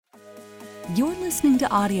You're listening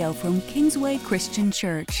to audio from Kingsway Christian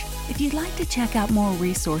Church. If you'd like to check out more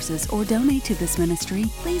resources or donate to this ministry,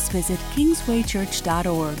 please visit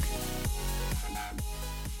kingswaychurch.org.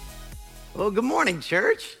 Well, good morning,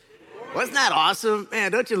 church. Wasn't that awesome?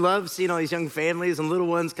 Man, don't you love seeing all these young families and little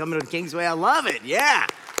ones coming to Kingsway? I love it. Yeah,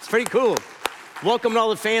 it's pretty cool. Welcome to all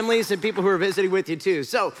the families and people who are visiting with you too.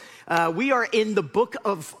 So we are in the book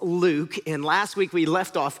of Luke, and last week we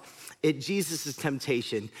left off at Jesus'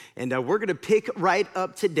 temptation, and we're gonna pick right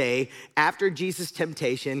up today after Jesus'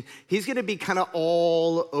 temptation. He's gonna be kind of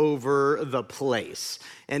all over the place.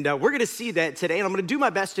 And we're gonna see that today, and I'm gonna do my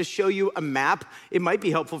best to show you a map. It might be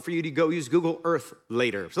helpful for you to go use Google Earth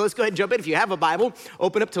later. So let's go ahead and jump in. If you have a Bible,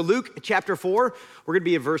 open up to Luke chapter 4. We're gonna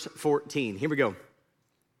be at verse 14. Here we go.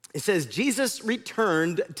 It says, Jesus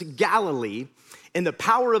returned to Galilee in the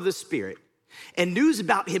power of the Spirit, and news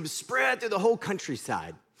about him spread through the whole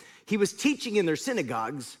countryside. He was teaching in their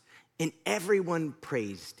synagogues, and everyone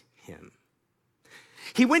praised him.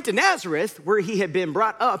 He went to Nazareth, where he had been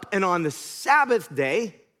brought up, and on the Sabbath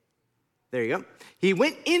day, there you go, he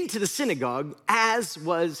went into the synagogue, as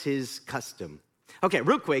was his custom. Okay,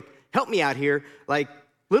 real quick, help me out here, like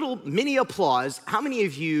little mini applause. How many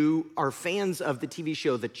of you are fans of the TV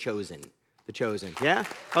show The Chosen? The Chosen, yeah?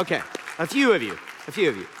 Okay, a few of you.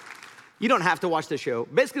 You don't have to watch the show.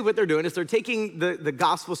 Basically what they're doing is they're taking the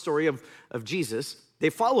gospel story of Jesus.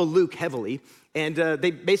 They follow Luke heavily, and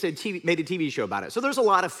they basically made a TV show about it. So there's a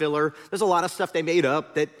lot of filler. There's a lot of stuff they made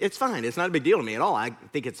up that it's fine. It's not a big deal to me at all. I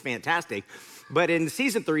think it's fantastic. But in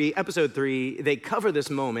season 3, episode 3, they cover this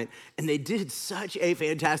moment, and they did such a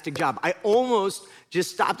fantastic job. I almost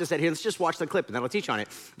just stopped and said, hey, let's just watch the clip, and then I'll teach on it.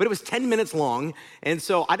 But it was 10 minutes long, and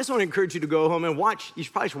so I just want to encourage you to go home and watch. You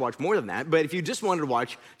probably should watch more than that, but if you just wanted to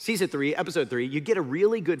watch season 3, episode 3, you get a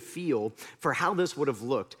really good feel for how this would have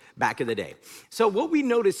looked back in the day. So what we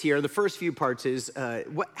notice here in the first few parts is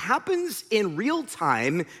what happens in real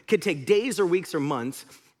time could take days or weeks or months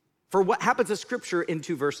for what happens in Scripture in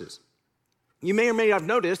 2 verses. You may or may not have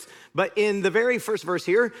noticed, but in the very first verse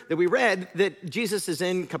here that we read, that Jesus is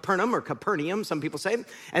in Capernaum, or Capernaum, some people say,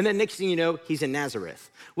 and then next thing you know, he's in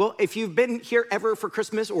Nazareth. Well, if you've been here ever for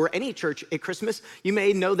Christmas, or any church at Christmas, you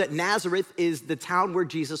may know that Nazareth is the town where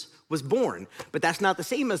Jesus was born, but that's not the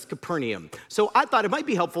same as Capernaum. So I thought it might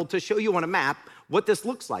be helpful to show you on a map what this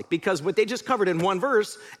looks like, because what they just covered in one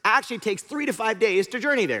verse actually takes 3 to 5 days to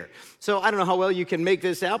journey there. So I don't know how well you can make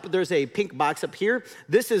this out, but there's a pink box up here.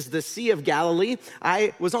 This is the Sea of Galilee.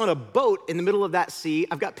 I was on a boat in the middle of that sea.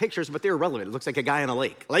 I've got pictures, but they're irrelevant. It looks like a guy on a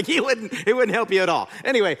lake. Like it wouldn't help you at all.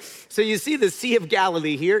 Anyway, so you see the Sea of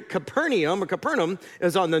Galilee here. Capernaum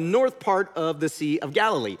is on the north part of the Sea of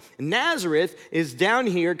Galilee. Nazareth is down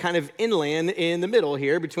here, kind of inland in the middle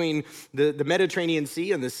here between the Mediterranean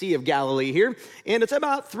Sea and the Sea of Galilee here. And it's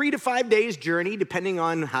about 3 to 5 days journey, depending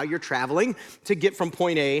on how you're traveling, to get from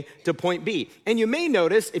point A to point B. And you may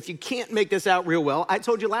notice, if you can't make this out real well, I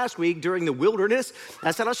told you last week during the wilderness, I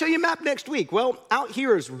said, I'll show you a map next week. Well, out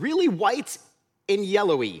here is really white and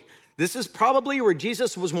yellowy. This is probably where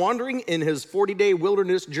Jesus was wandering in his 40-day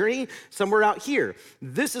wilderness journey, somewhere out here.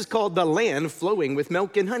 This is called the land flowing with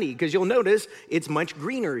milk and honey, because you'll notice it's much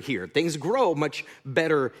greener here. Things grow much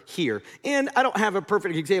better here. And I don't have a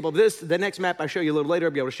perfect example of this. The next map I show you a little later,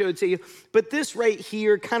 I'll be able to show it to you. But this right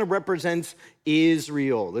here kind of represents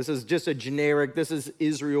Israel. This is just a generic, this is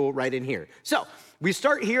Israel right in here. So we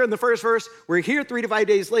start here in the first verse. We're here 3 to 5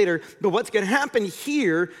 days later, but what's going to happen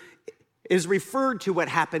here is referred to what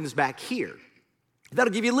happens back here.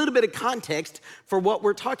 That'll give you a little bit of context for what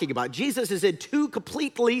we're talking about. Jesus is in 2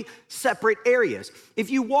 completely separate areas. If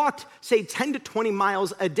you walked, say, 10 to 20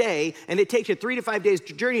 miles a day, and it takes you 3 to 5 days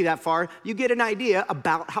to journey that far, you get an idea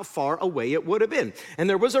about how far away it would have been. And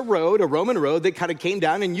there was a Roman road, that kind of came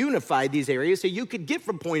down and unified these areas so you could get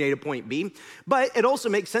from point A to point B. But it also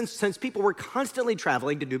makes sense, since people were constantly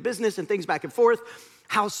traveling to do business and things back and forth,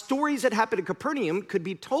 how stories that happened in Capernaum could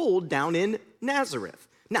be told down in Nazareth.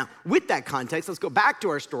 Now, with that context, let's go back to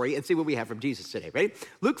our story and see what we have from Jesus today, right?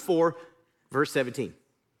 Luke 4, verse 17.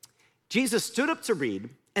 Jesus stood up to read,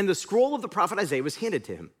 and the scroll of the prophet Isaiah was handed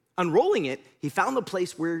to him. Unrolling it, he found the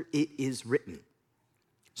place where it is written.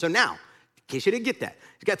 So now, in case you didn't get that,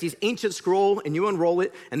 you got these ancient scroll, and you unroll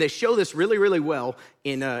it, and they show this really, really well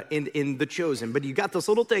in The Chosen. But you got this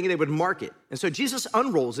little thing, and they would mark it. And so Jesus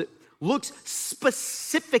unrolls it, looks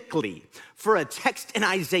specifically for a text in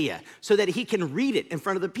Isaiah so that he can read it in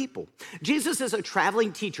front of the people. Jesus is a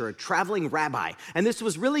traveling teacher, a traveling rabbi, and this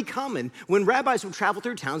was really common when rabbis would travel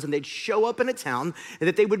through towns and they'd show up in a town and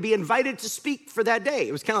that they would be invited to speak for that day.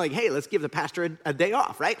 It was kind of like, hey, let's give the pastor a day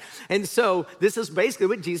off, right? And so this is basically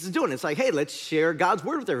what Jesus is doing. It's like, hey, let's share God's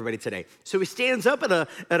word with everybody today. So he stands up at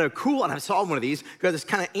a cool, and I saw one of these, got this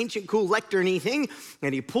kind of ancient cool lectern-y thing,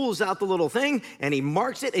 and he pulls out the little thing and he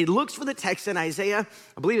marks it. He looks for the text in Isaiah.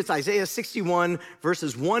 I believe it's Isaiah 61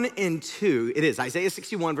 verses 1 and 2. It is Isaiah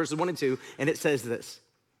 61 verses 1 and 2, and it says this: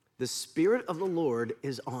 the Spirit of the Lord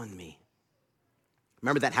is on me.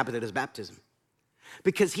 Remember that happened at his baptism.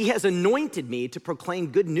 Because he has anointed me to proclaim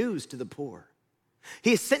good news to the poor.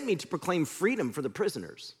 He has sent me to proclaim freedom for the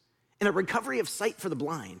prisoners and a recovery of sight for the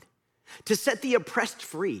blind, to set the oppressed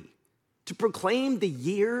free, to proclaim the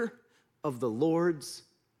year of the Lord's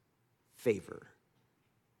favor.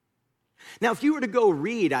 Now, if you were to go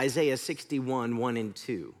read Isaiah 61, 1 and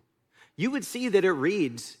 2, you would see that it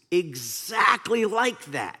reads exactly like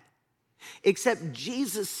that, except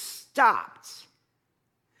Jesus stopped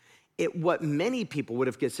at what many people would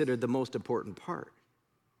have considered the most important part.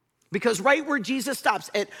 Because right where Jesus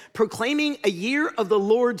stops at proclaiming a year of the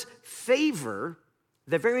Lord's favor,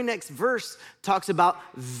 the very next verse talks about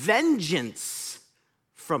vengeance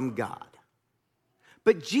from God.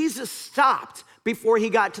 But Jesus stopped before he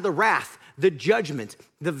got to the wrath, the judgment,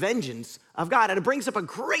 the vengeance of God. And it brings up a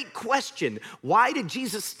great question. Why did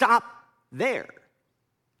Jesus stop there?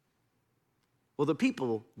 Well, the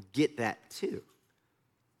people get that too.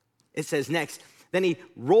 It says next, then he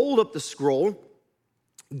rolled up the scroll,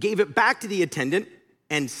 gave it back to the attendant,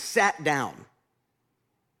 and sat down.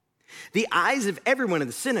 The eyes of everyone in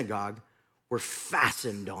the synagogue were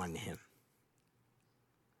fastened on him.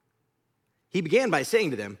 He began by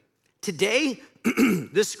saying to them, today,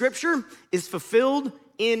 this scripture is fulfilled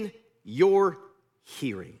in your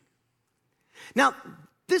hearing. Now,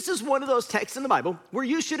 this is one of those texts in the Bible where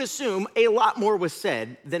you should assume a lot more was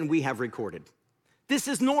said than we have recorded. This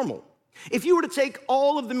is normal. If you were to take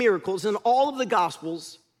all of the miracles and all of the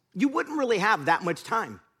gospels, you wouldn't really have that much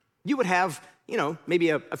time. You would have, maybe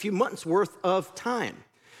a few months worth of time.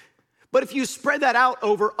 But if you spread that out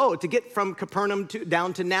over, to get from Capernaum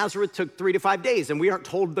down to Nazareth took 3 to 5 days, and we aren't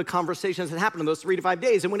told the conversations that happened in those 3 to 5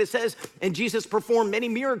 days. And when it says, and Jesus performed many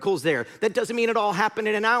miracles there, that doesn't mean it all happened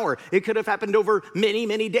in an hour. It could have happened over many,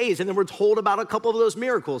 many days, and then we're told about a couple of those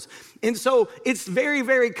miracles. And so it's very,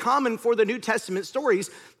 very common for the New Testament stories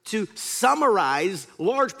to summarize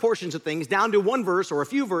large portions of things down to one verse or a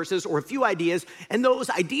few verses or a few ideas, and those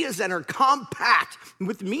ideas that are compact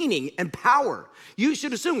with meaning and power. You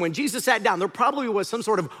should assume when Jesus sat down, there probably was some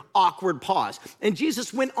sort of awkward pause, and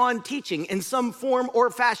Jesus went on teaching in some form or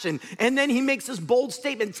fashion, and then he makes this bold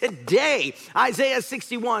statement, today, Isaiah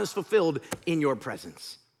 61 is fulfilled in your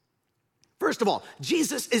presence. First of all,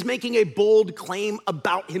 Jesus is making a bold claim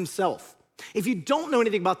about himself. If you don't know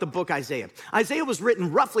anything about the book Isaiah was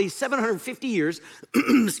written roughly 750 years,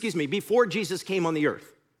 before Jesus came on the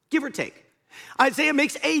earth, give or take. Isaiah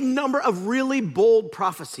makes a number of really bold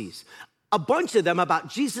prophecies, a bunch of them about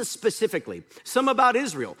Jesus specifically, some about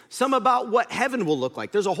Israel, some about what heaven will look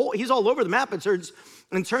like. He's all over the map in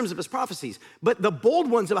terms of his prophecies. But the bold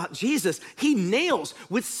ones about Jesus, he nails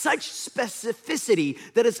with such specificity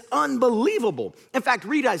that it's unbelievable. In fact,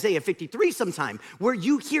 read Isaiah 53 sometime, where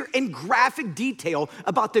you hear in graphic detail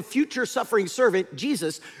about the future suffering servant,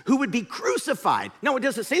 Jesus, who would be crucified. Now, it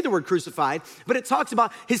doesn't say the word crucified, but it talks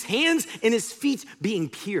about his hands and his feet being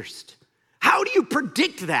pierced. How do you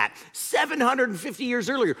predict that 750 years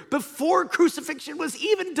earlier, before crucifixion was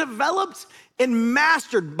even developed and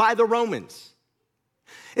mastered by the Romans?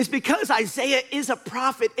 It's because Isaiah is a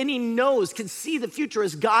prophet and he can see the future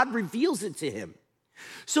as God reveals it to him.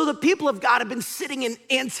 So the people of God have been sitting in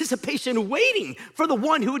anticipation, waiting for the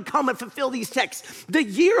one who would come and fulfill these texts. The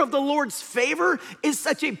year of the Lord's favor is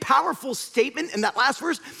such a powerful statement, and that last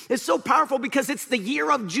verse is so powerful because it's the year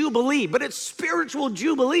of Jubilee, but it's spiritual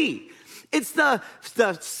Jubilee. It's the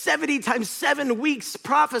 70 times 7 weeks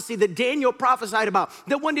prophecy that Daniel prophesied about,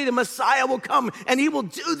 that one day the Messiah will come and he will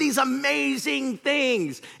do these amazing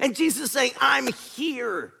things. And Jesus is saying, I'm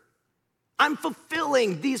here. I'm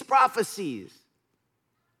fulfilling these prophecies.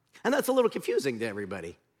 And that's a little confusing to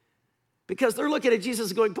everybody because they're looking at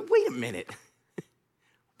Jesus going, but wait a minute.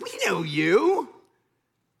 We know you.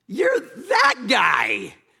 You're that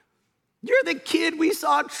guy. You're the kid we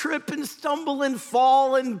saw trip and stumble and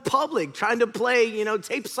fall in public trying to play,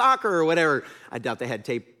 tape soccer or whatever. I doubt they had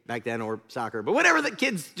tape back then or soccer, but whatever the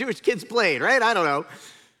Jewish kids played, right? I don't know.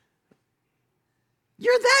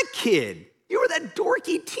 You're that kid. You were that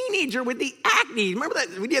dorky teenager with the acne. Remember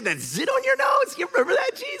that when you had that zit on your nose? You remember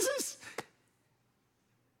that, Jesus?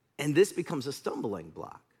 And this becomes a stumbling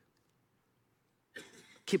block.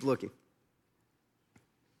 Keep looking.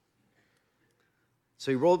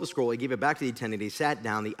 So he rolled the scroll, he gave it back to the attendant, he sat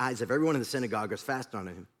down, the eyes of everyone in the synagogue was fastened on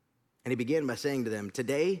him. And he began by saying to them,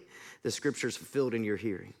 today the scripture is fulfilled in your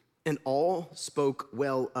hearing. And all spoke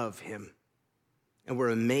well of him and were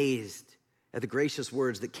amazed at the gracious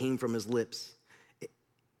words that came from his lips.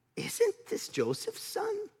 Isn't this Joseph's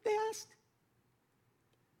son, they asked?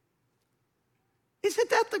 Isn't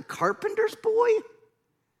that the carpenter's boy?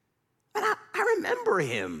 And I remember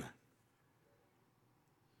him.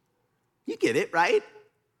 You get it, right?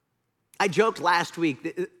 I joked last week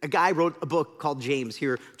that a guy wrote a book called James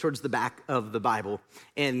here towards the back of the Bible.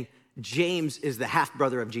 And James is the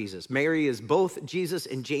half-brother of Jesus. Mary is both Jesus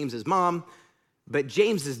and James's mom. But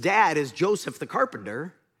James's dad is Joseph the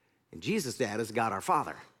carpenter. And Jesus' dad is God our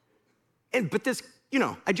Father. But this,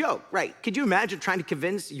 I joke, right? Could you imagine trying to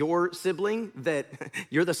convince your sibling that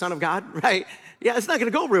you're the son of God, right? Yeah, it's not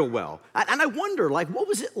gonna go real well. And I wonder, what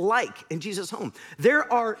was it like in Jesus' home?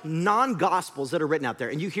 There are non-gospels that are written out there,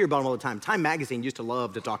 and you hear about them all the time. Time magazine used to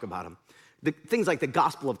love to talk about them. Things like the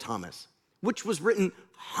Gospel of Thomas, which was written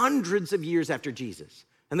hundreds of years after Jesus.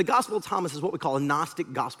 And the Gospel of Thomas is what we call a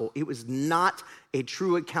Gnostic gospel. It was not a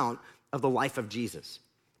true account of the life of Jesus.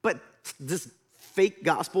 But this fake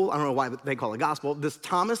gospel, I don't know why they call it gospel, this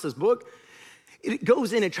book, it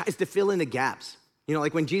goes in and tries to fill in the gaps.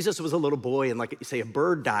 Like when Jesus was a little boy and say a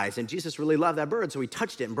bird dies and Jesus really loved that bird, so he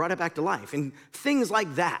touched it and brought it back to life and things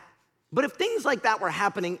like that. But if things like that were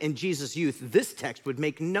happening in Jesus' youth, this text would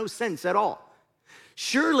make no sense at all.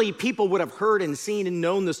 Surely people would have heard and seen and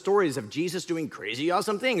known the stories of Jesus doing crazy,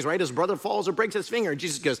 awesome things, right? His brother falls or breaks his finger and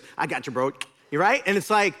Jesus goes, I got you, bro. You're right? And it's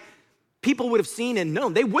like people would have seen and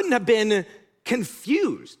known. They wouldn't have been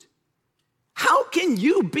confused. How can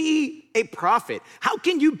you be a prophet? How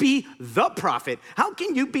can you be the prophet? How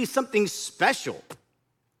can you be something special?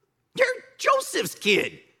 You're Joseph's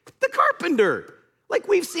kid, the carpenter.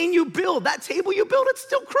 We've seen you build. That table you built, it's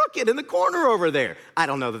still crooked in the corner over there. I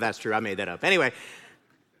don't know that that's true. I made that up. Anyway,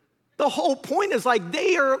 the whole point is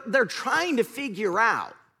they're trying to figure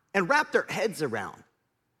out and wrap their heads around.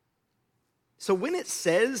 So when it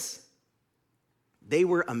says they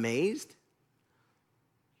were amazed,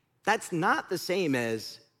 that's not the same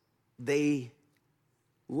as they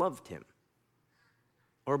loved him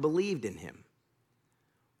or believed in him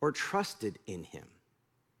or trusted in him.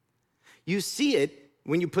 You see it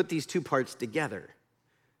when you put these two parts together.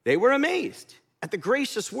 They were amazed at the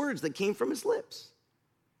gracious words that came from his lips.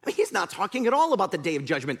 He's not talking at all about the day of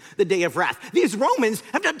judgment, the day of wrath. These Romans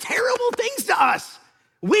have done terrible things to us.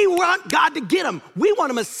 We want God to get them. We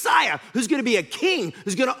want a Messiah who's gonna be a king,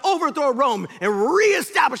 who's gonna overthrow Rome and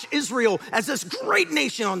reestablish Israel as this great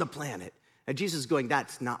nation on the planet. And Jesus is going,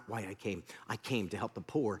 that's not why I came. I came to help the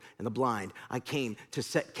poor and the blind. I came to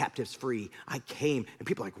set captives free. I came, and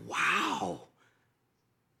people are like, wow.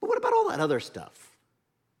 But what about all that other stuff?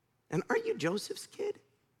 And aren't you Joseph's kid?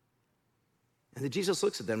 And then Jesus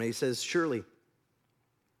looks at them and he says, surely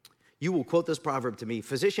you will quote this proverb to me,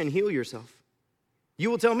 physician, heal yourself. You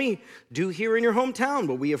will tell me, do here in your hometown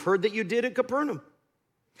what we have heard that you did at Capernaum.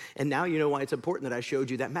 And now you know why it's important that I showed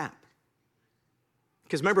you that map.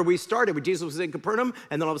 Because remember, we started with Jesus was in Capernaum,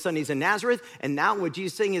 and then all of a sudden he's in Nazareth, and now what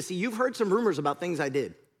Jesus is saying is, see, you've heard some rumors about things I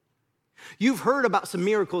did. You've heard about some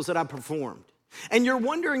miracles that I performed. And you're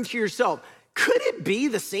wondering to yourself, could it be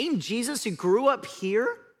the same Jesus who grew up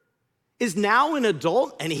here is now an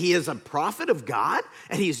adult and he is a prophet of God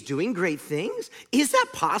and he's doing great things? Is that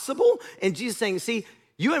possible? And Jesus is saying, see,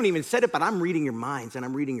 you haven't even said it, but I'm reading your minds and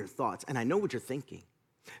I'm reading your thoughts and I know what you're thinking.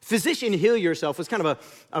 Physician, heal yourself was kind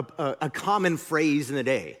of a common phrase in the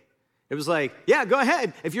day. It was like, yeah, go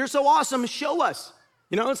ahead. If you're so awesome, show us.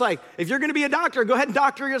 It's like, if you're gonna be a doctor, go ahead and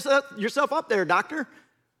doctor yourself up there, doctor.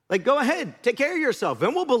 Go ahead, take care of yourself.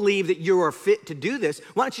 And we'll believe that you are fit to do this.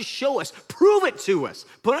 Why don't you show us, prove it to us.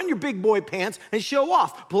 Put on your big boy pants and show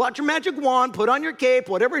off. Pull out your magic wand, put on your cape,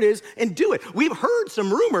 whatever it is, and do it. We've heard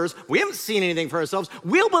some rumors. We haven't seen anything for ourselves.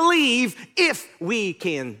 We'll believe if we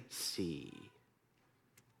can see.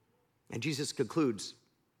 And Jesus concludes,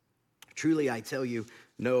 truly I tell you,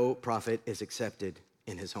 no prophet is accepted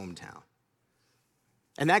in his hometown.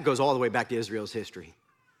 And that goes all the way back to Israel's history.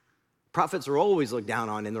 Prophets are always looked down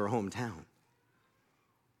on in their hometown.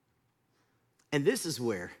 And this is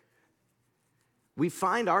where we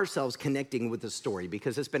find ourselves connecting with the story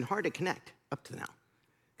because it's been hard to connect up to now.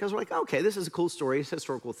 Because we're like, okay, this is a cool story, it's a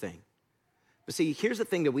historical thing. But see, here's the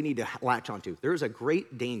thing that we need to latch onto. There is a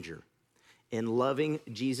great danger in loving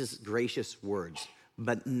Jesus' gracious words,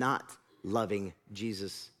 but not loving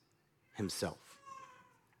Jesus himself.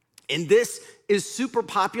 And this is super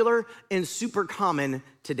popular and super common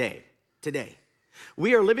today.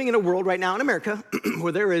 We are living in a world right now in America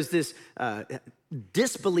where there is this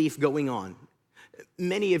disbelief going on.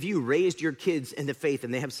 Many of you raised your kids in the faith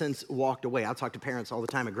and they have since walked away. I talk to parents all the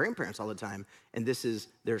time and grandparents all the time, and this is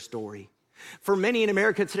their story. For many in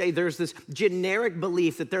America today, there's this generic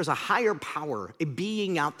belief that there's a higher power, a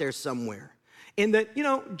being out there somewhere. And that,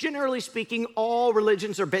 generally speaking, all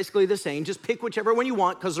religions are basically the same. Just pick whichever one you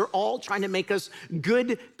want because they're all trying to make us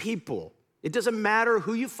good people. It doesn't matter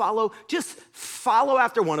who you follow, just follow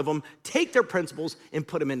after one of them, take their principles and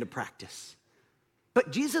put them into practice.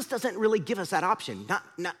 But Jesus doesn't really give us that option, not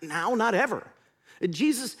now, not ever.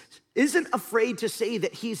 Jesus isn't afraid to say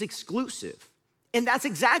that he's exclusive. And that's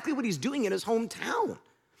exactly what he's doing in his hometown.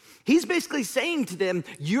 He's basically saying to them,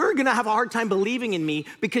 you're gonna have a hard time believing in me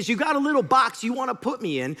because you got a little box you wanna put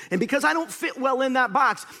me in, and because I don't fit well in that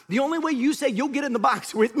box, the only way you say you'll get in the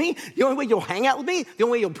box with me, the only way you'll hang out with me, the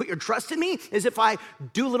only way you'll put your trust in me is if I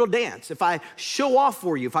do a little dance, if I show off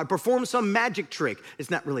for you, if I perform some magic trick.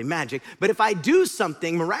 It's not really magic, but if I do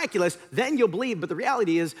something miraculous, then you'll believe. But the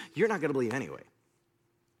reality is, you're not gonna believe anyway.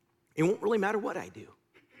 It won't really matter what I do.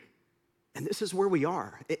 And this is where we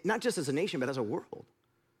are, not just as a nation, but as a world.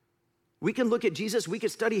 We can look at Jesus, we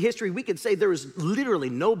could study history, we could say there is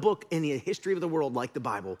literally no book in the history of the world like the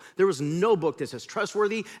Bible. There was no book that's as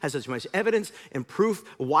trustworthy, has as much evidence and proof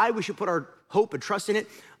why we should put our hope and trust in it.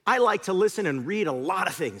 I like to listen and read a lot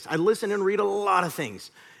of things.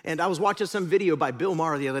 And I was watching some video by Bill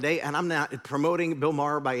Maher the other day, and I'm not promoting Bill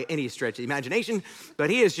Maher by any stretch of the imagination, but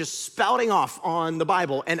he is just spouting off on the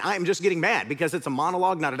Bible, and I'm just getting mad because it's a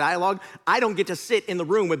monologue, not a dialogue. I don't get to sit in the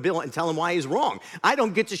room with Bill and tell him why he's wrong. I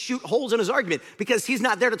don't get to shoot holes in his argument because he's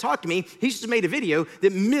not there to talk to me. He's just made a video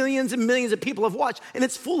that millions and millions of people have watched, and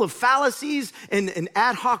it's full of fallacies and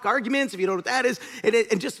ad hoc arguments, if you know what that is,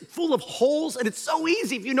 and just full of holes, and it's so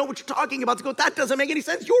easy if you know what you're talking about to go, that doesn't make any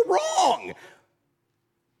sense, you're wrong.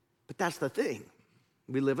 But that's the thing.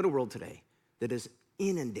 We live in a world today that is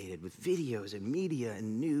inundated with videos and media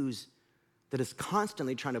and news that is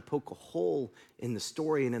constantly trying to poke a hole in the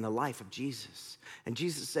story and in the life of Jesus. And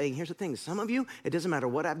Jesus is saying, here's the thing, some of you, it doesn't matter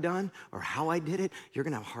what I've done or how I did it, you're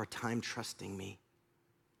gonna have a hard time trusting me.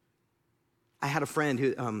 I had a friend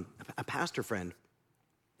who, a pastor friend,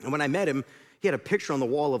 and when I met him, he had a picture on the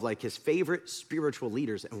wall of like his favorite spiritual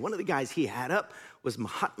leaders. And one of the guys he had up was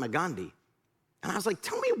Mahatma Gandhi. And I was like,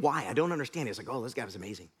 tell me why, I don't understand. He was like, oh, this guy was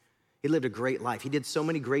amazing. He lived a great life. He did so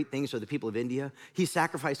many great things for the people of India. He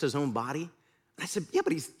sacrificed his own body. And I said, yeah,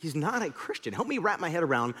 but he's not a Christian. Help me wrap my head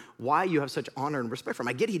around why you have such honor and respect for him.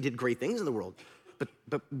 I get he did great things in the world,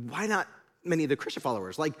 but why not many of the Christian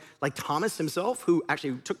followers? Like Thomas himself, who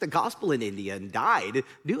actually took the gospel in India and died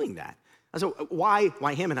doing that. I said, why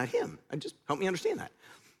him and not him? Just help me understand that.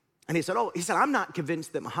 And he said, I'm not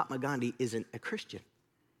convinced that Mahatma Gandhi isn't a Christian.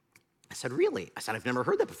 I said, really? I said, I've never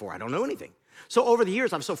heard that before. I don't know anything. So over the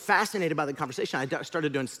years, I was so fascinated by the conversation, I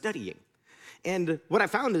started doing studying. And what I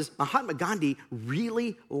found is Mahatma Gandhi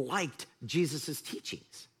really liked Jesus'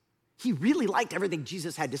 teachings. He really liked everything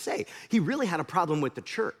Jesus had to say. He really had a problem with the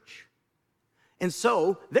church. And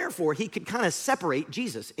so, therefore, he could kind of separate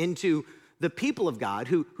Jesus into the people of God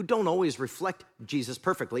who don't always reflect Jesus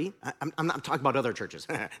perfectly. I'm not talking about other churches,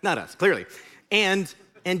 not us, clearly. And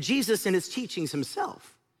Jesus and his teachings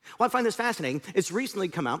himself. Well, I find this fascinating. It's recently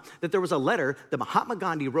come out that there was a letter that Mahatma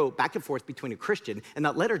Gandhi wrote back and forth between a Christian, and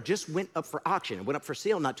that letter just went up for auction. It went up for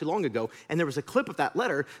sale not too long ago, and there was a clip of that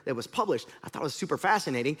letter that was published. I thought it was super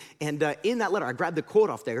fascinating, and in that letter, I grabbed the quote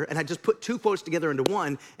off there, and I just put two quotes together into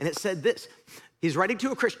one, and it said this. He's writing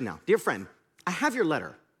to a Christian now. Dear friend, I have your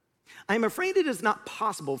letter. I am afraid it is not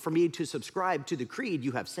possible for me to subscribe to the creed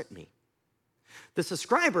you have sent me. The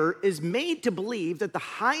subscriber is made to believe that the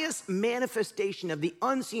highest manifestation of the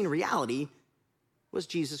unseen reality was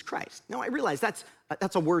Jesus Christ. Now, I realize that's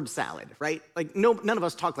a word salad, right? Like, none of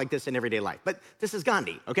us talk like this in everyday life, but this is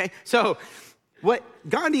Gandhi, okay? So what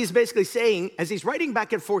Gandhi is basically saying, as he's writing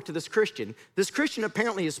back and forth to this Christian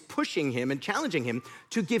apparently is pushing him and challenging him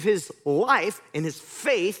to give his life and his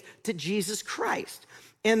faith to Jesus Christ.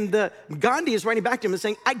 And Gandhi is writing back to him and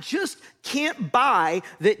saying, I just can't buy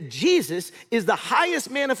that Jesus is the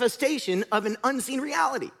highest manifestation of an unseen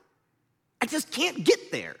reality. I just can't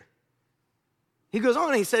get there. He goes on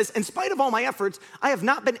and he says, in spite of all my efforts, I have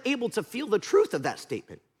not been able to feel the truth of that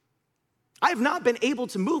statement. I have not been able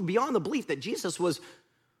to move beyond the belief that Jesus was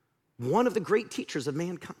one of the great teachers of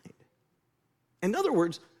mankind. In other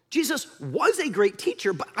words, Jesus was a great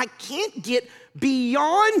teacher, but I can't get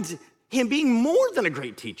beyond him being more than a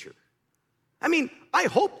great teacher. I mean, I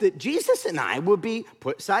hope that Jesus and I will be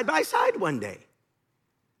put side by side one day.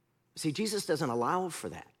 See, Jesus doesn't allow for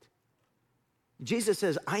that. Jesus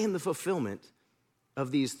says, I am the fulfillment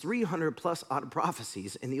of these 300 plus odd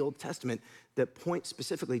prophecies in the Old Testament that point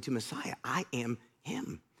specifically to Messiah. I am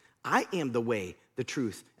him. I am the way, the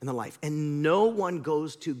truth, and the life. And no one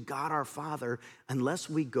goes to God our Father unless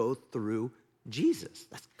we go through Jesus.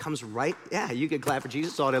 That comes right, yeah, you can clap for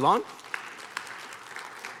Jesus all day long.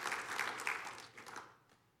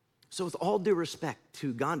 So with all due respect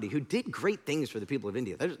to Gandhi, who did great things for the people of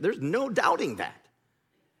India, there's no doubting that.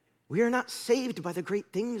 We are not saved by the great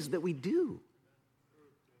things that we do.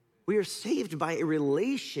 We are saved by a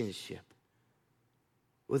relationship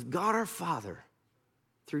with God our Father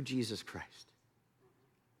through Jesus Christ.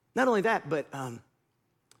 Not only that, but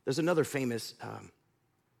there's another famous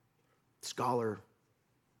scholar,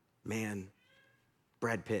 man,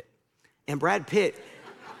 Brad Pitt. And Brad Pitt,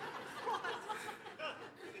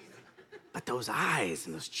 but those eyes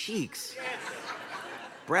and those cheeks.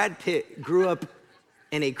 Brad Pitt grew up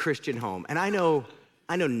in a Christian home. And I know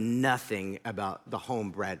nothing about the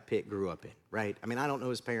home Brad Pitt grew up in, right? I mean, I don't know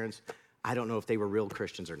his parents. I don't know if they were real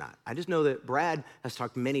Christians or not. I just know that Brad has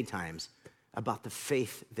talked many times about the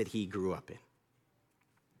faith that he grew up in.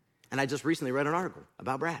 And I just recently read an article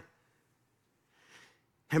about Brad.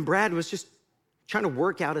 And Brad was just trying to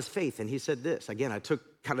work out his faith. And he said this. Again, I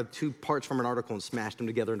took kind of two parts from an article and smashed them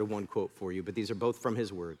together into one quote for you, but these are both from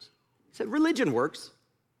his words. He said, religion works.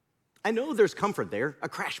 I know there's comfort there, a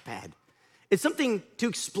crash pad. It's something to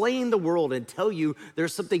explain the world and tell you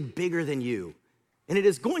there's something bigger than you. And it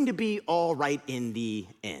is going to be all right in the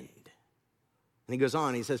end. And he goes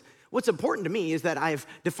on, he says, what's important to me is that I've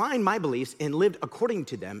defined my beliefs and lived according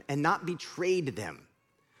to them and not betrayed them.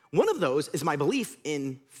 One of those is my belief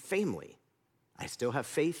in family. I still have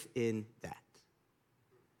faith in that.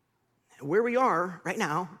 Where we are right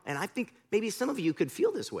now, and I think maybe some of you could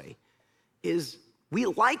feel this way, is we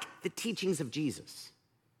like the teachings of Jesus.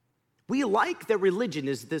 We like that religion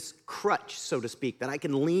is this crutch, so to speak, that I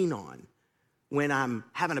can lean on when I'm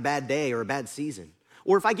having a bad day or a bad season.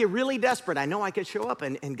 Or if I get really desperate, I know I could show up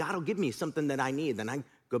and God will give me something that I need. Then I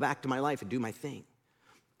go back to my life and do my thing.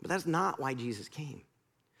 But that's not why Jesus came.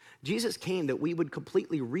 Jesus came that we would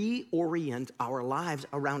completely reorient our lives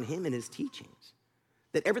around him and his teachings.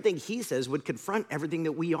 That everything he says would confront everything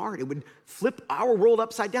that we are. It would flip our world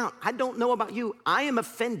upside down. I don't know about you. I am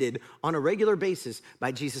offended on a regular basis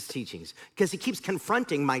by Jesus' teachings because he keeps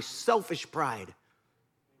confronting my selfish pride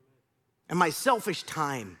and my selfish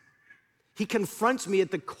time. He confronts me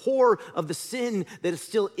at the core of the sin that is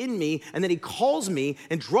still in me, and then he calls me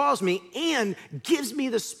and draws me and gives me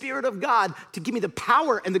the Spirit of God to give me the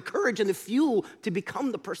power and the courage and the fuel to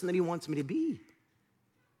become the person that he wants me to be.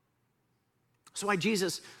 So why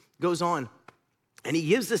Jesus goes on and he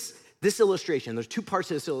gives this illustration. There's two parts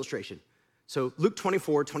to this illustration. So Luke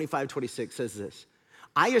 24, 25, 26 says this.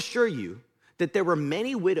 I assure you that there were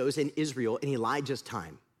many widows in Israel in Elijah's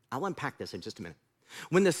time. I'll unpack this in just a minute.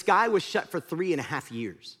 When the sky was shut for 3.5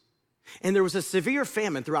 years, and there was a severe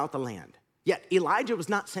famine throughout the land. Yet Elijah was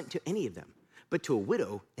not sent to any of them, but to a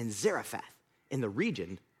widow in Zarephath in the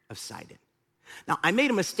region of Sidon. Now, I made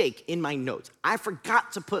a mistake in my notes. I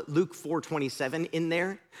forgot to put Luke 4:27 in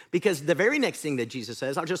there because the very next thing that Jesus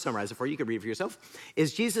says, I'll just summarize it for you, you can read it for yourself,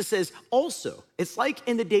 is Jesus says, also, it's like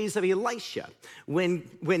in the days of Elisha, when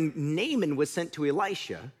Naaman was sent to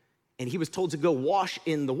Elisha and he was told to go wash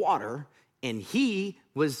in the water and he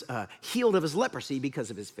was healed of his leprosy because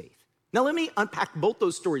of his faith. Now, let me unpack both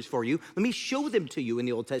those stories for you. Let me show them to you in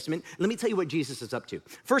the Old Testament. Let me tell you what Jesus is up to.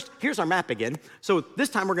 First, here's our map again. So this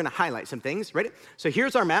time we're gonna highlight some things, ready? So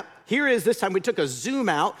here's our map. Here is, this time we took a zoom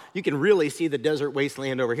out. You can really see the desert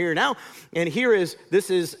wasteland over here now. And this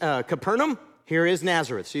is Capernaum. Here is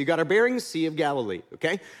Nazareth. So you got our bearings, Sea of Galilee,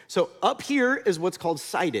 okay? So up here is what's called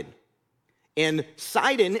Sidon. And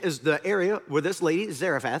Sidon is the area where this lady,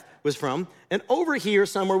 Zarephath, was from. And over here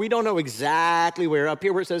somewhere, we don't know exactly where, up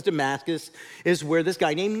here where it says Damascus, is where this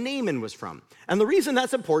guy named Naaman was from. And the reason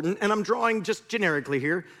that's important, and I'm drawing just generically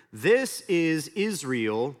here, this is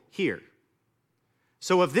Israel here.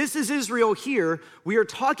 So if this is Israel here, we are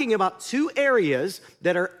talking about two areas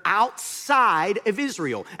that are outside of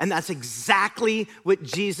Israel. And that's exactly what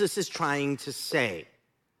Jesus is trying to say.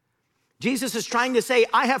 Jesus is trying to say,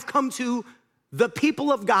 I have come to the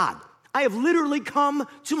people of God. I have literally come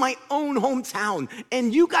to my own hometown,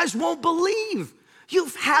 and you guys won't believe.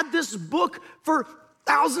 You've had this book for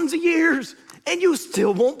thousands of years, and you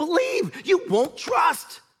still won't believe. You won't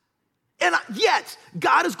trust. And yet,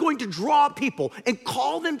 God is going to draw people and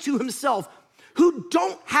call them to himself who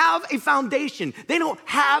don't have a foundation. They don't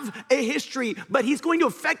have a history, but he's going to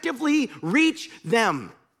effectively reach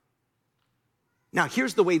them. Now,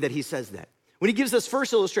 here's the way that he says that. When he gives this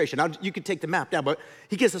first illustration, now you could take the map down, but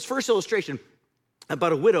he gives this first illustration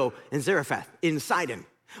about a widow in Zarephath, in Sidon.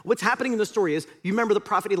 What's happening in the story is, you remember the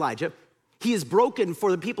prophet Elijah? He is broken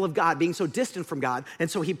for the people of God being so distant from God, and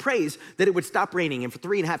so he prays that it would stop raining, and for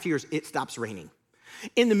 3.5 years, it stops raining.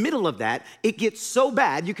 In the middle of that, it gets so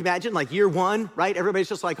bad, you can imagine like year 1, right? Everybody's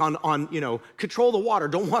just like on control the water,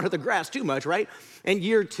 don't water the grass too much, right? And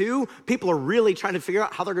year 2, people are really trying to figure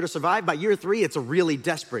out how they're gonna survive. By year 3, it's really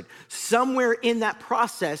desperate. Somewhere in that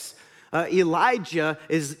process, Elijah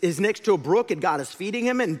is next to a brook and God is feeding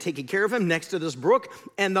him and taking care of him next to this brook,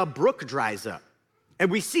 and the brook dries up. And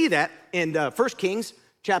we see that in 1 Kings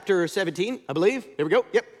chapter 17, I believe. There we go,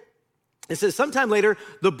 yep. It says, sometime later,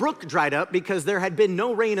 the brook dried up because there had been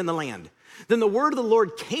no rain in the land. Then the word of the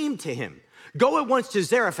Lord came to him. Go at once to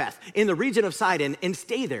Zarephath in the region of Sidon and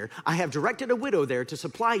stay there. I have directed a widow there to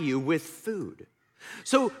supply you with food.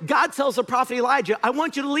 So God tells the prophet Elijah, I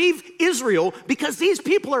want you to leave Israel because these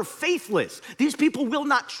people are faithless. These people will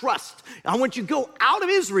not trust. I want you to go out of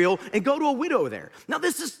Israel and go to a widow there. Now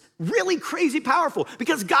this is really crazy powerful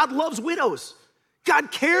because God loves widows.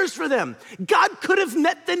 God cares for them. God could have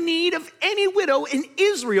met the need of any widow in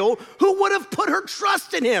Israel who would have put her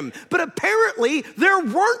trust in him. But apparently there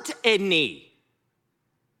weren't any.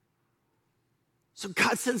 So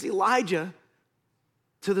God sends Elijah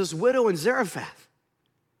to this widow in Zarephath.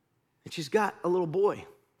 And she's got a little boy.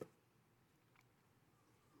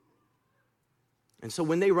 And so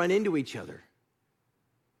when they run into each other,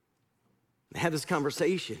 they have this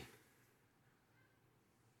conversation.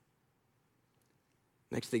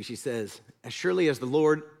 Next thing she says, as surely as the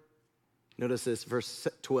Lord, notice this, verse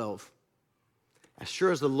 12. As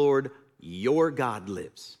sure as the Lord, your God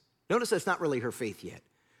lives. Notice that's not really her faith yet.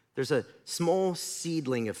 There's a small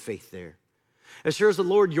seedling of faith there. As sure as the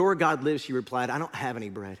Lord, your God lives, she replied, I don't have any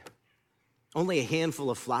bread. Only a handful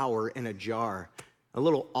of flour in a jar, a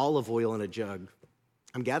little olive oil in a jug.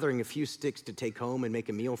 I'm gathering a few sticks to take home and make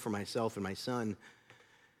a meal for myself and my son,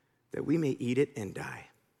 that we may eat it and die.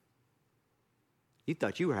 You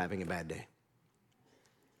thought you were having a bad day.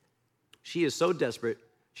 She is so desperate,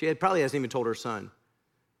 she probably hasn't even told her son.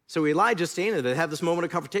 So Elijah's standing there, they have this moment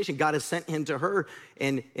of confrontation. God has sent him to her,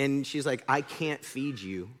 and she's like, I can't feed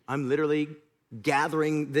you. I'm literally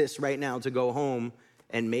gathering this right now to go home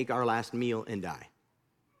and make our last meal and die.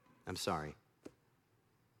 I'm sorry.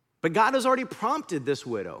 But God has already prompted this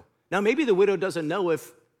widow. Now, maybe the widow doesn't know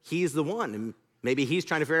if he's the one, and maybe he's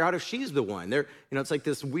trying to figure out if she's the one. It's like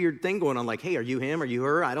this weird thing going on, like, hey, are you him? Are you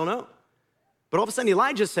her? I don't know. But all of a sudden,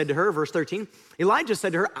 Elijah said to her, verse 13, Elijah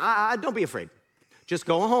said to her, don't be afraid. Just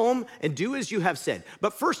go home and do as you have said.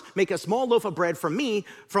 But first, make a small loaf of bread from me,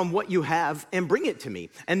 from what you have, and bring it to me.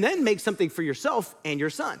 And then make something for yourself and your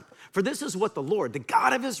son. For this is what the Lord, the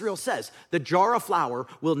God of Israel, says. The jar of flour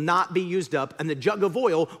will not be used up, and the jug of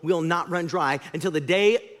oil will not run dry until the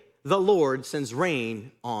day the Lord sends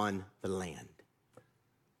rain on the land.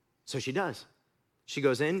 So she does. She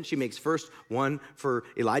goes in, she makes first one for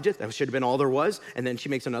Elijah. That should have been all there was. And then she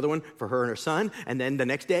makes another one for her and her son. And then the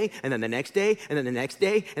next day, and then the next day, and then the next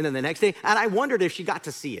day, and then the next day. And I wondered if she got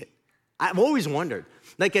to see it. I've always wondered.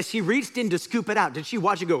 Like as she reached in to scoop it out, did she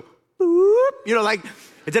watch it go, boop?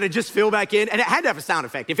 Did it just fill back in? And it had to have a sound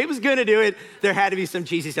effect. If it was gonna do it, there had to be some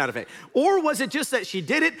cheesy sound effect. Or was it just that she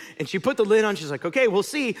did it and she put the lid on, she's like, okay, we'll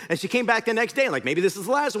see. And she came back the next day, like maybe this is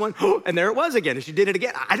the last one. And there it was again. And she did it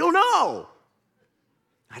again. I don't know.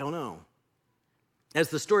 As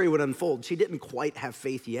the story would unfold, she didn't quite have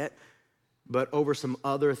faith yet, but over some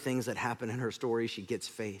other things that happen in her story, she gets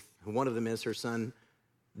faith. One of them is her son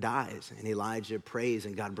dies, and Elijah prays,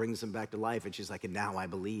 and God brings him back to life, and she's like, and now I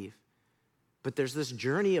believe. But there's this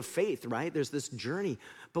journey of faith, right? There's this journey.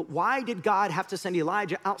 But why did God have to send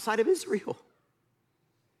Elijah outside of Israel?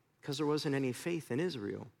 Because there wasn't any faith in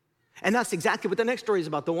Israel. And that's exactly what the next story is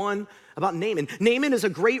about, the one about Naaman. Naaman is a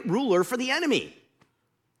great ruler for the enemy.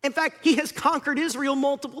 In fact, he has conquered Israel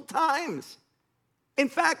multiple times. In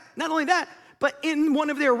fact, not only that, but in one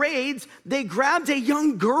of their raids, they grabbed a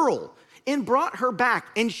young girl and brought her back,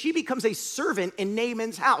 and she becomes a servant in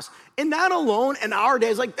Naaman's house. And that alone in our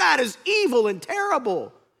days, like, that is evil and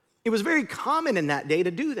terrible. It was very common in that day to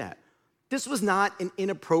do that. This was not an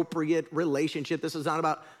inappropriate relationship. This was not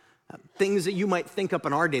about things that you might think up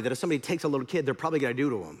in our day, that if somebody takes a little kid, they're probably gonna do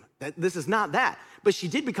to them. This is not that. But she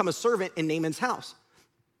did become a servant in Naaman's house.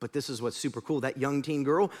 But this is what's super cool. That young teen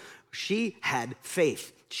girl, she had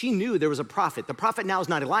faith. she knew there was a prophet. The prophet now is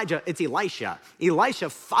not Elijah, it's Elisha. Elisha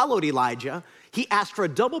followed Elijah. He asked for a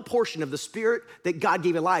double portion of the spirit that God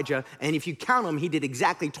gave Elijah, and if you count them, he did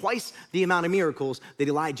exactly twice the amount of miracles that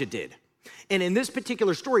Elijah did. And in this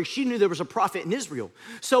particular story, she knew there was a prophet in Israel.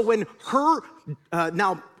 So when her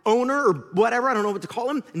now owner or whatever, I don't know what to call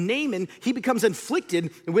him, Naaman, he becomes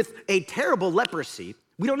inflicted with a terrible leprosy.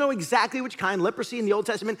 We don't know exactly which kind. Leprosy in the Old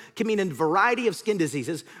Testament can mean a variety of skin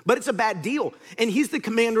diseases, but it's a bad deal. And he's the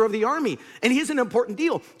commander of the army, and he's an important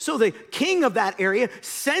deal. So the king of that area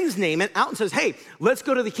sends Naaman out and says, hey, let's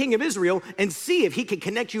go to the king of Israel and see if he can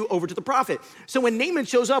connect you over to the prophet. So when Naaman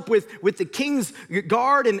shows up with the king's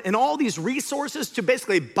guard and all these resources to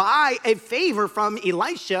basically buy a favor from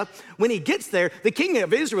Elisha, when he gets there, the king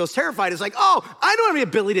of Israel is terrified. He's like, oh, I don't have any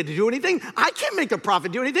ability to do anything. I can't make the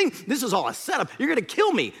prophet do anything. This is all a setup. You're going to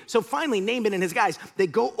kill me. So finally, Naaman and his guys, they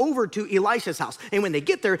go over to Elisha's house. And when they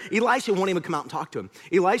get there, Elisha won't even come out and talk to him.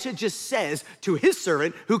 Elisha just says to his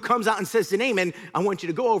servant, who comes out and says to Naaman, I want you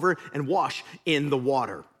to go over and wash in the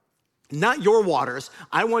water. Not your waters.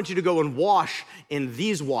 I want you to go and wash in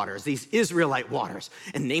these waters, these Israelite waters.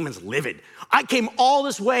 And Naaman's livid. I came all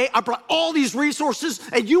this way. I brought all these resources,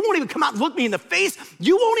 and you won't even come out and look me in the face.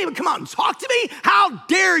 You won't even come out and talk to me. How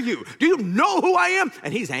dare you? Do you know who I am?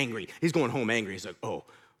 And he's angry. He's going home angry. He's like, oh,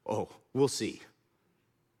 we'll see.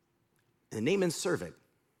 And Naaman's servant,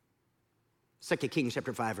 2 Kings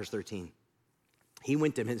chapter 5, verse 13, he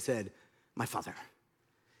went to him and said, my father,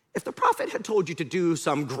 if the prophet had told you to do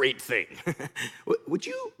some great thing, would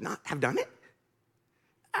you not have done it?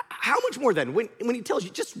 How much more then when he tells you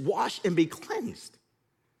just wash and be cleansed?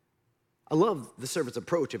 I love the servant's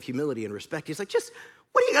approach of humility and respect. He's like, just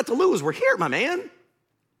what do you got to lose? We're here, my man.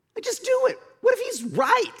 Like, just do it. What if he's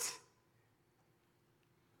right?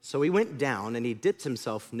 So he went down and he dipped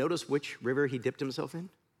himself. Notice which river he dipped himself in?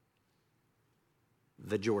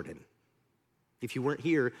 The Jordan. If you weren't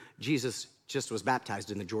here, Jesus just was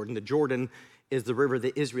baptized in the Jordan. The Jordan is the river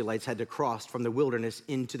the Israelites had to cross from the wilderness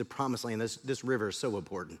into the promised land. This river is so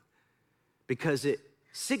important because it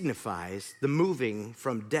signifies the moving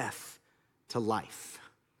from death to life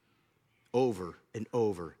over and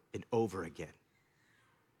over and over again.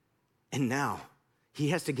 And now he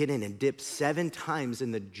has to get in and dip 7 times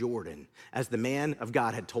in the Jordan as the man of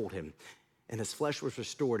God had told him. And his flesh was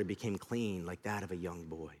restored and became clean like that of a young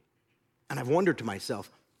boy. And I've wondered to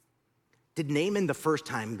myself, did Naaman the first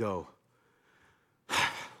time go,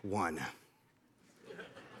 1,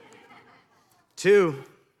 2,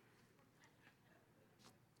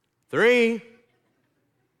 3?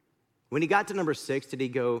 When he got to number 6, did he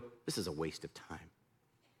go, this is a waste of time?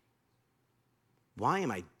 Why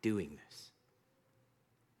am I doing this?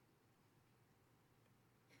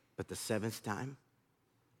 But the 7th time,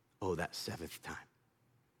 that 7th time,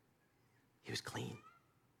 he was clean.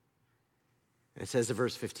 And it says in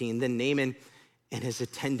verse 15, then Naaman and his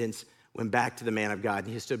attendants went back to the man of God,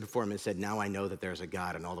 and he stood before him and said, now I know that there is a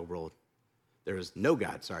God in all the world. There is no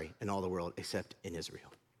God, in all the world except in Israel.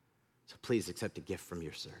 So please accept a gift from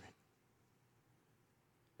your servant.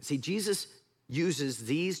 See, Jesus uses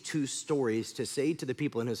these 2 stories to say to the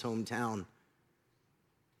people in his hometown,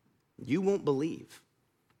 you won't believe.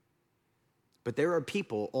 But there are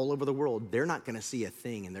people all over the world, they're not going to see a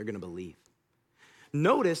thing and they're going to believe.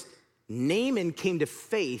 Notice, Naaman came to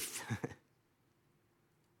faith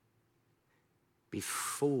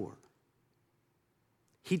before.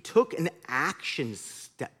 He took an action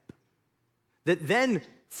step that then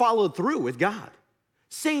followed through with God.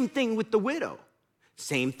 Same thing with the widow.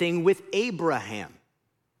 Same thing with Abraham.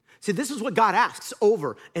 See, this is what God asks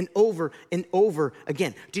over and over and over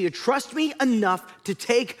again. Do you trust me enough to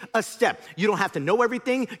take a step? You don't have to know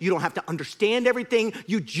everything. You don't have to understand everything.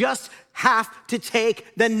 You just have to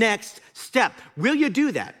take the next step. Will you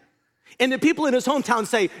do that? And the people in his hometown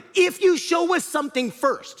say, if you show us something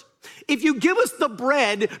first, if you give us the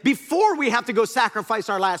bread before we have to go sacrifice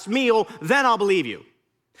our last meal, then I'll believe you.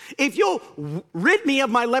 If you'll rid me of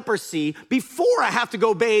my leprosy before I have to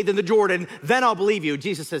go bathe in the Jordan, then I'll believe you.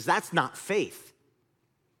 Jesus says, that's not faith.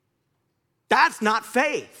 That's not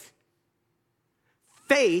faith.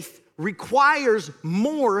 Faith requires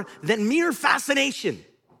more than mere fascination.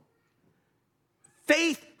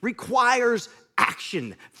 Faith requires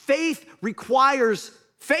action. Faith requires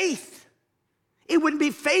faith. It wouldn't be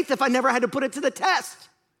faith if I never had to put it to the test.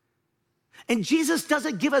 And Jesus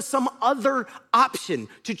doesn't give us some other option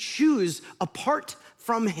to choose apart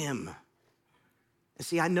from him. And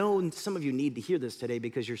see, I know some of you need to hear this today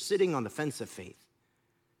because you're sitting on the fence of faith.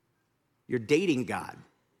 You're dating God,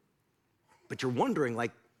 but you're wondering, I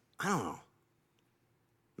don't know.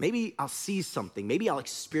 Maybe I'll see something. Maybe I'll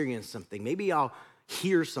experience something. Maybe I'll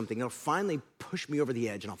hear something. It'll finally push me over the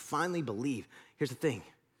edge, and I'll finally believe. Here's the thing.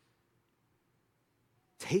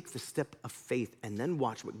 Take the step of faith and then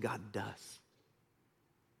watch what God does.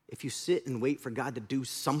 If you sit and wait for God to do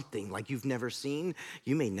something like you've never seen,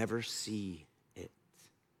 you may never see it.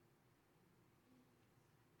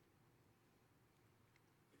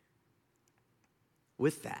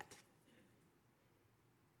 With that,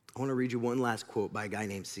 I want to read you one last quote by a guy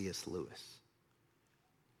named C.S. Lewis.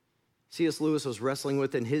 C.S. Lewis was wrestling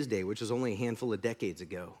with in his day, which was only a handful of decades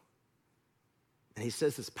ago. And he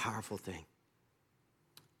says this powerful thing.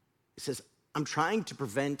 He says, I'm trying to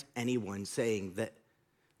prevent anyone saying that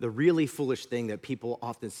the really foolish thing that people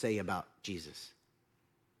often say about Jesus.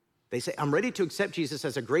 They say, I'm ready to accept Jesus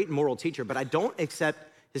as a great moral teacher, but I don't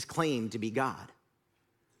accept his claim to be God.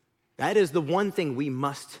 That is the one thing we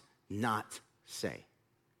must not say.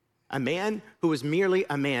 A man who was merely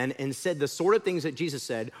a man and said the sort of things that Jesus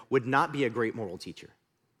said would not be a great moral teacher.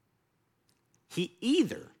 He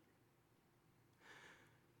either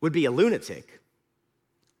would be a lunatic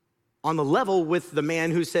on the level with the man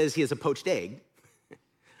who says he is a poached egg,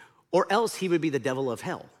 or else he would be the devil of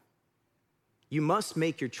hell. You must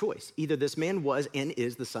make your choice. Either this man was and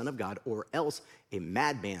is the Son of God, or else a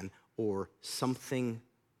madman or something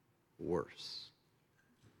worse.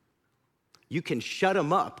 You can shut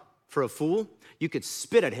him up for a fool. You could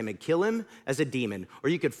spit at him and kill him as a demon, or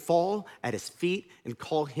you could fall at his feet and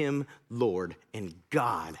call him Lord and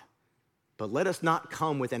God. But let us not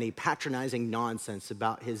come with any patronizing nonsense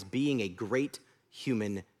about his being a great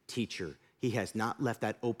human teacher. He has not left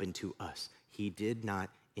that open to us. He did not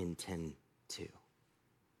intend to.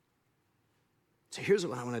 So here's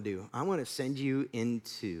what I want to do. I want to send you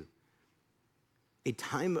into a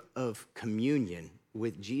time of communion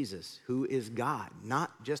with Jesus, who is God,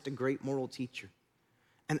 not just a great moral teacher.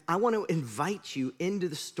 And I want to invite you into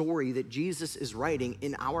the story that Jesus is writing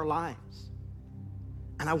in our lives.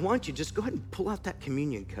 And I want you, just go ahead and pull out that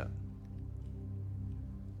communion cup.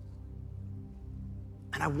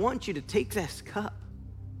 And I want you to take this cup.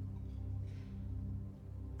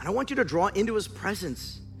 And I want you to draw into his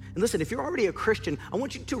presence. And listen, if you're already a Christian, I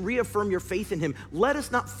want you to reaffirm your faith in him. Let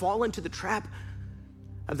us not fall into the trap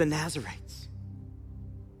of the Nazarites.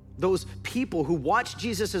 Those people who watched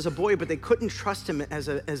Jesus as a boy, but they couldn't trust him as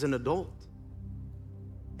an adult.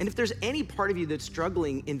 And if there's any part of you that's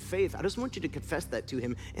struggling in faith, I just want you to confess that to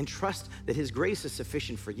him and trust that his grace is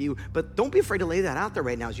sufficient for you. But don't be afraid to lay that out there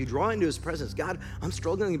right now as you draw into his presence. God, I'm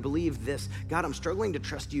struggling to believe this. God, I'm struggling to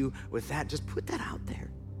trust you with that. Just put that out there.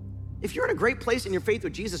 If you're in a great place in your faith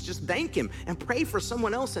with Jesus, just thank him and pray for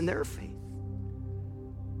someone else in their faith.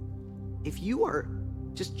 If you are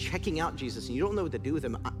just checking out Jesus and you don't know what to do with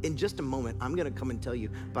him, in just a moment, I'm gonna come and tell you.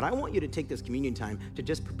 But I want you to take this communion time to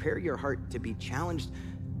just prepare your heart to be challenged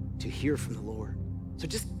to hear from the Lord. So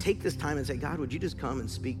just take this time and say, God, would you just come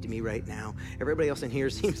and speak to me right now? Everybody else in here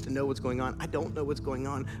seems to know what's going on. I don't know what's going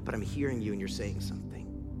on, but I'm hearing you and you're saying something.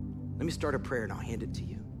 Let me start a prayer and I'll hand it to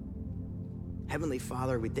you. Heavenly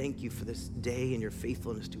Father, we thank you for this day and your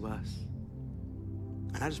faithfulness to us.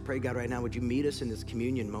 And I just pray, God, right now, would you meet us in this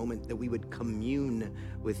communion moment that we would commune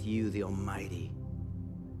with you, the Almighty.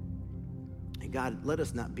 And God, let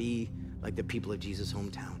us not be like the people of Jesus'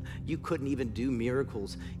 hometown. You couldn't even do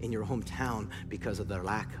miracles in your hometown because of their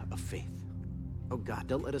lack of faith. Oh God,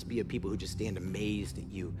 don't let us be a people who just stand amazed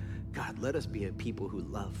at you. God, let us be a people who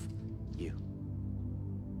love you,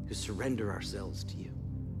 who surrender ourselves to you,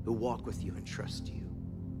 who walk with you and trust you.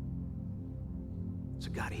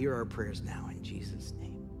 So God, hear our prayers now in Jesus'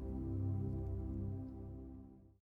 name.